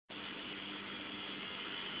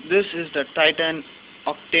This is the Titan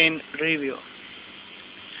Octane review.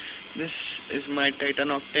 This is my Titan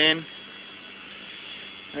Octane.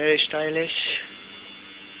 Very stylish.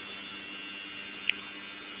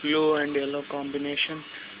 Blue and yellow combination.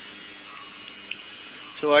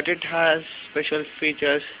 So what it has special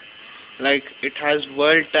features, like it has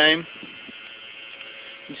world time.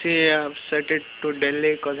 You see, I have set it to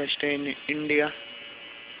Delhi because I stay in India.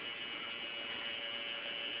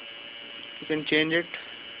 You can change it.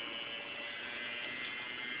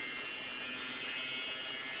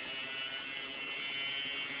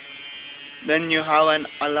 Then you have an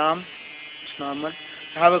alarm. It's normal.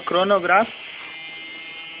 You have a chronograph.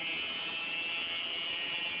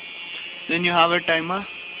 Then you have a timer.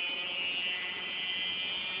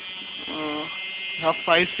 You have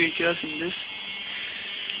 5 features in this.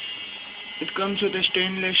 It comes with a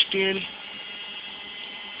stainless steel,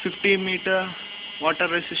 50-meter, water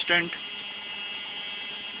resistant,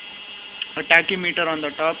 a tachymeter on the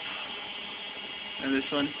top, and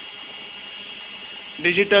this one,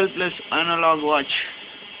 digital plus analog watch.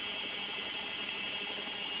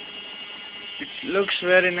 It looks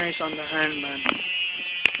very nice on the hand, man,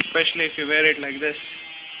 especially if you wear it like this.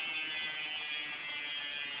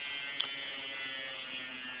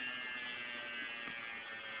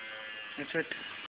 That's it.